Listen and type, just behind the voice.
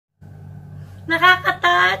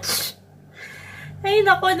Nakaka-touch. Ay,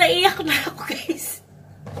 naku, naiyak na ako, guys.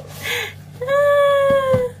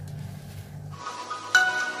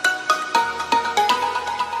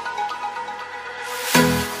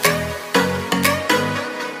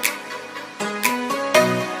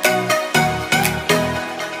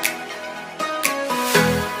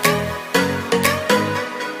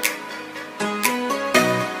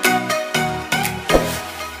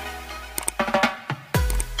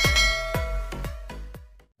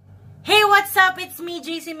 It's me,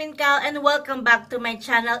 JAYZMINKYLE, and welcome back to my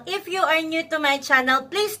channel. If you are new to my channel,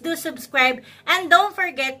 please do subscribe and don't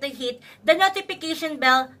forget to hit the notification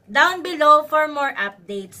bell down below for more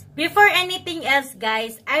updates. Before anything else,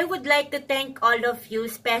 guys, I would like to thank all of you,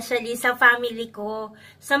 especially sa family ko,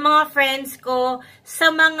 sa mga friends ko, sa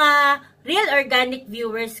mga real organic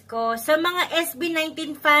viewers ko, sa mga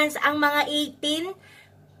SB19 fans, ang mga 18.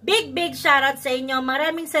 Big shoutout sa inyo.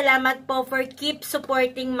 Maraming salamat po for keep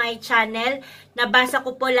supporting my channel. Nabasa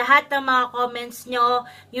ko po lahat ng mga comments nyo,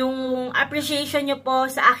 yung appreciation nyo po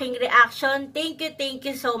sa aking reaction. Thank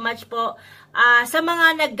you so much po. Sa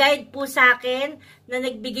mga nag-guide po sa akin, na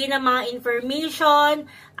nagbigay ng mga information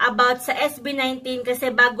about sa SB19 kasi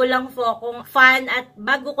bago lang po akong fan at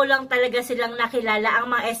bago ko lang talaga silang nakilala ang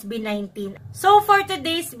mga SB19. So for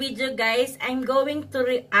today's video, guys, I'm going to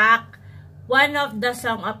react one of the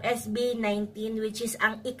song of SB19, which is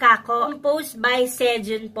ang Ikako. Composed by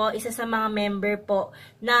Sejun po, isa sa mga member po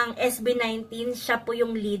ng SB19. Siya po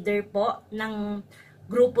yung leader po ng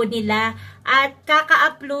grupo nila. At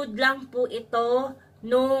kaka-upload lang po ito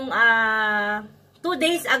nung 2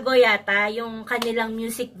 days ago yata, yung kanilang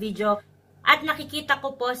music video. At nakikita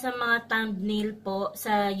ko po sa mga thumbnail po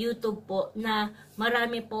sa YouTube po na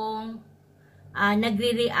marami pong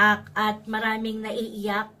nagre-react at maraming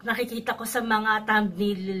naiiyak. Nakikita ko sa mga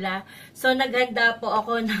thumbnail nila. So, naghanda po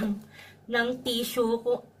ako ng tissue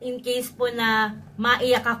kung in case po na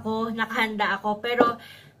maiyak ako, nakahanda ako. Pero,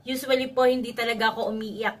 usually po, hindi talaga ako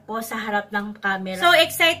umiiyak po sa harap ng camera. So,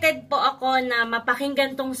 excited po ako na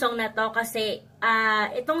mapakinggan tong song na to kasi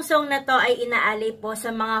itong song na to ay inaalay po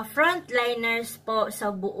sa mga frontliners po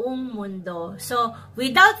sa buong mundo. So,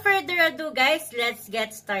 without further ado, guys, let's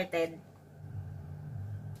get started.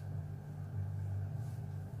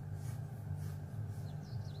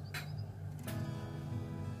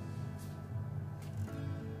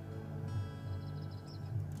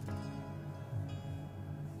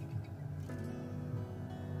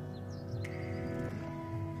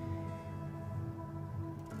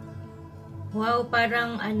 Wow,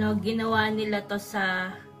 parang ginawa nila to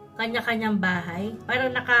sa kanya-kanyang bahay.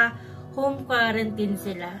 Parang naka-home quarantine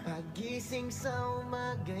sila. Pagising sa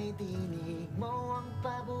umaga'y tinig mo ang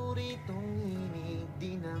paboritong inig.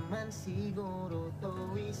 Di naman siguro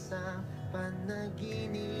to isang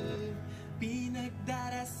panaginip.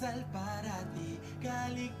 Pinagdarasal parati,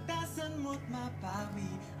 kaligtasan mo't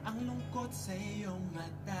mapawi ang lungkot sa iyong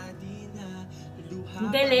mata. Di na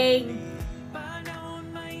luha. Galing!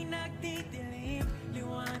 Panahon may nagtitilim,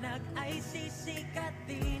 liwanag ay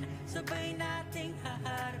sisikatin, sabay nating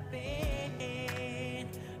haharapin.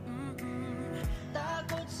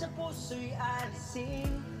 Takot sa puso'y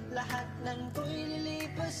alisin, lahat ng to'y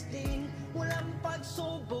lilipas din, walang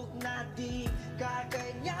pagsubok na di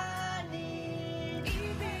kakayanin.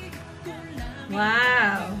 Ibig ko lang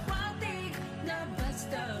ipapatig na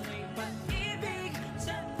basta may pag-ibig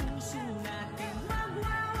sa puso natin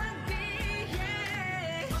magwawagi.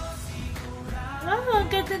 Wow, ang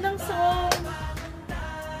ganda ng song.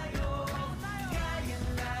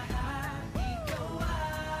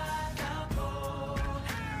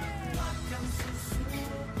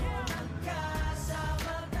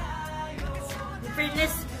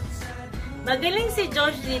 Fairness, magaling si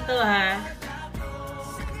Josh dito, ha.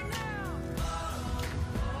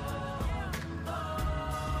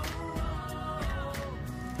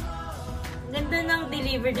 Ganda ng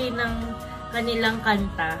delivery ng kanilang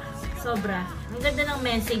kanta. Sobra. Ang ganda ng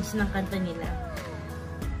message ng kanta nila.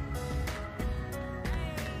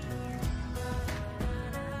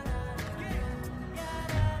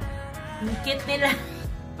 Ang cute nila.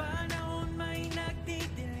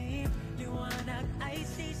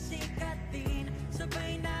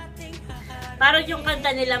 Parang yung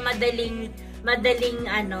kanta nila madaling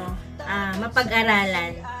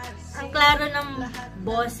mapag-aralan. Ang klaro ng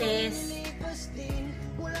boses.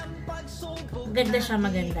 Ganda siya,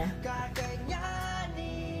 maganda.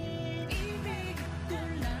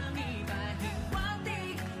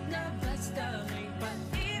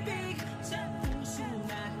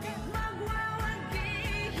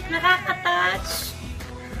 Nakaka-touch.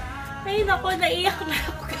 Ay, naku, naiyak na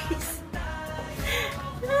ako, guys.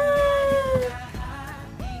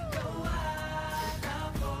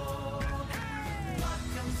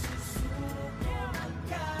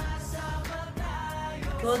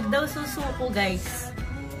 daw susuko, guys.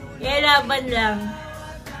 Kaya laban lang.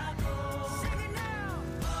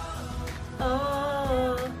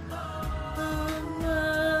 Oh.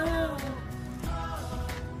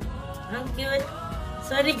 Ang cute.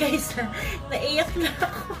 Sorry guys, naiyak na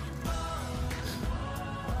ako.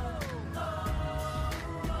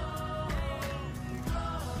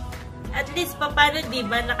 At least, paano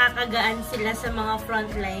diba, nakakagaan sila sa mga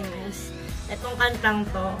frontliners. Itong kantang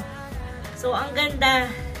to. So, ang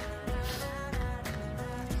ganda.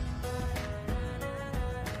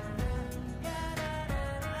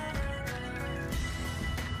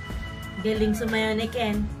 Galing sumayaw ni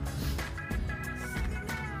Ken.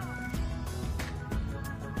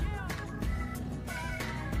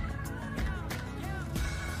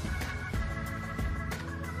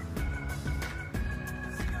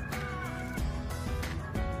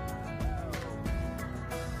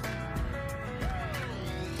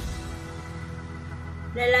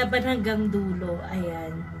 Lalaban hanggang dulo.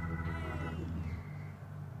 Ayan.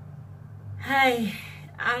 Hay,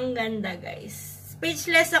 ang ganda guys.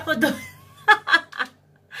 Speechless ako doon.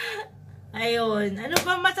 Ayun. Ano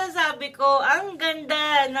ba masasabi ko? Ang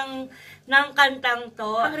ganda ng kantang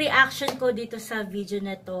to. Ang reaction ko dito sa video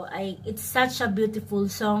na to ay it's such a beautiful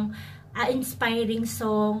song, inspiring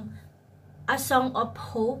song, a song of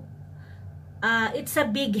hope. It's a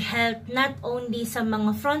big help not only sa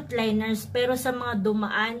mga frontliners pero sa mga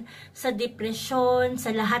dumaan sa depresyon,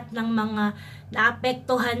 sa lahat ng mga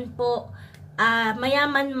naapektuhan po,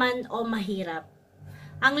 mayaman man o mahirap.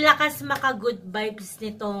 Ang lakas maka-good vibes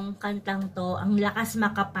nitong kantang to, ang lakas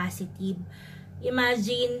maka-positive.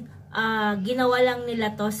 Imagine, ginawa lang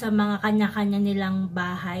nila to sa mga kanya-kanya nilang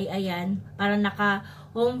bahay, ayan, para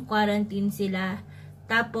naka-home quarantine sila.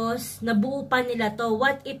 Tapos, nabuo pa nila to.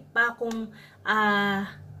 What if pa kung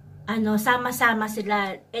sama-sama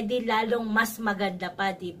sila, edi lalong mas maganda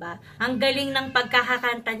pa, diba? Ang galing ng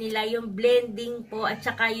pagkakakanta nila, yung blending po, at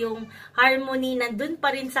saka yung harmony, nandun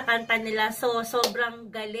pa rin sa kanta nila. So,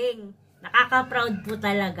 sobrang galing. Nakaka-proud po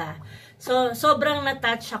talaga. So, sobrang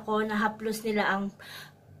na-touch ako, nahaplos nila ang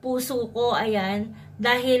puso ko, ayan.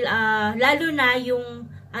 Dahil, lalo na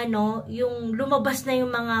yung lumabas na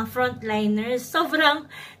yung mga frontliners, sobrang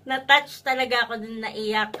na-touch talaga ako dun,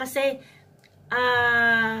 naiyak. Kasi,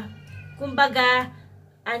 kumbaga,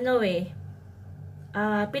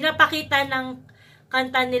 pinapakita ng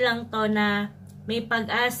kanta nilang to na may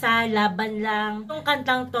pag-asa, laban lang. Itong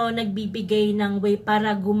kantang to, nagbibigay ng way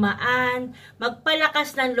para gumaan,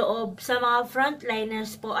 magpalakas ng loob sa mga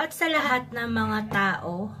frontliners po at sa lahat ng mga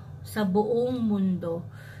tao sa buong mundo.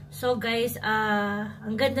 So guys,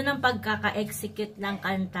 ang ganda ng pagkaka-execute ng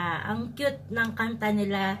kanta. Ang cute ng kanta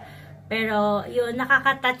nila. Pero yun,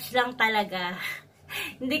 nakaka-touch lang talaga.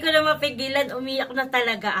 Hindi ko na mapigilan, umiyak na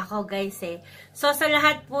talaga ako guys eh. So sa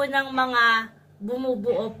lahat po ng mga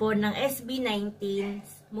bumubuo po ng SB19,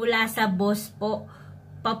 mula sa boss po,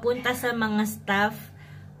 papunta sa mga staff,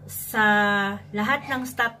 sa lahat ng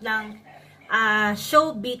staff ng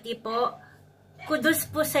show BT po, kudos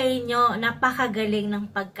po sa inyo, napakagaling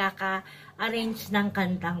ng pagkaka-arrange ng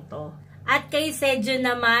kantang to. At kay Sejo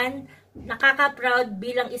naman, nakaka-proud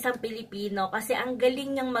bilang isang Pilipino kasi ang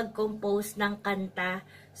galing niyang mag-compose ng kanta.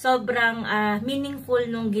 Sobrang meaningful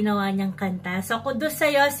nung ginawa niyang kanta. So, kudos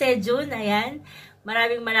sa'yo, Sejo, ayan.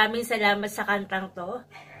 Maraming salamat sa kantang to.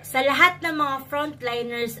 Sa lahat ng mga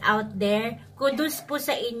frontliners out there, kudos po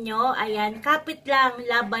sa inyo. Ayan, kapit lang,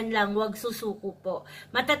 laban lang, wag susuko po.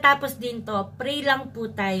 Matatapos din to, pray lang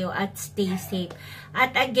po tayo at stay safe.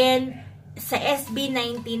 At again, sa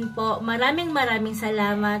SB19 po, maraming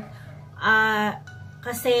salamat.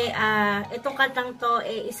 Kasi itong kantang to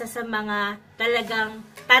isa sa mga talagang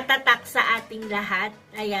tatatak sa ating lahat.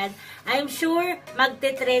 Ayan, I'm sure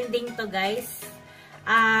magte-trending to guys.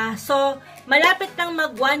 So, malapit nang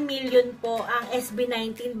mag 1 million po ang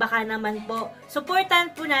SB19. Baka naman po,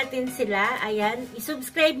 supportan po natin sila. Ayan,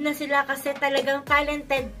 isubscribe na sila kasi talagang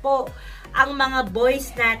talented po ang mga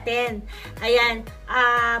boys natin. Ayan,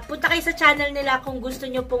 punta kayo sa channel nila kung gusto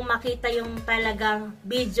nyo pong makita yung talagang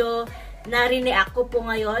video na rineact ko po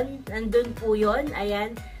ngayon. Nandun po yun.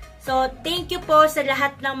 Ayan. So, thank you po sa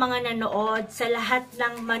lahat ng mga nanood, sa lahat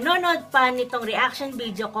ng manonood pa nitong reaction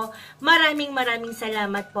video ko. Maraming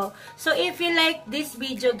salamat po. So, if you like this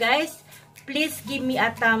video guys, please give me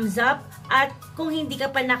a thumbs up. At kung hindi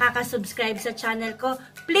ka pa nakaka-subscribe sa channel ko,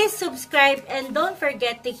 please subscribe and don't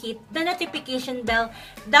forget to hit the notification bell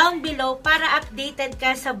down below para updated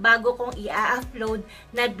ka sa bago kong i-upload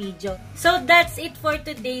na video. So that's it for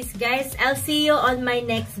today's guys. I'll see you on my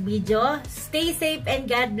next video. Stay safe and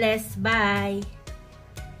God bless. Bye!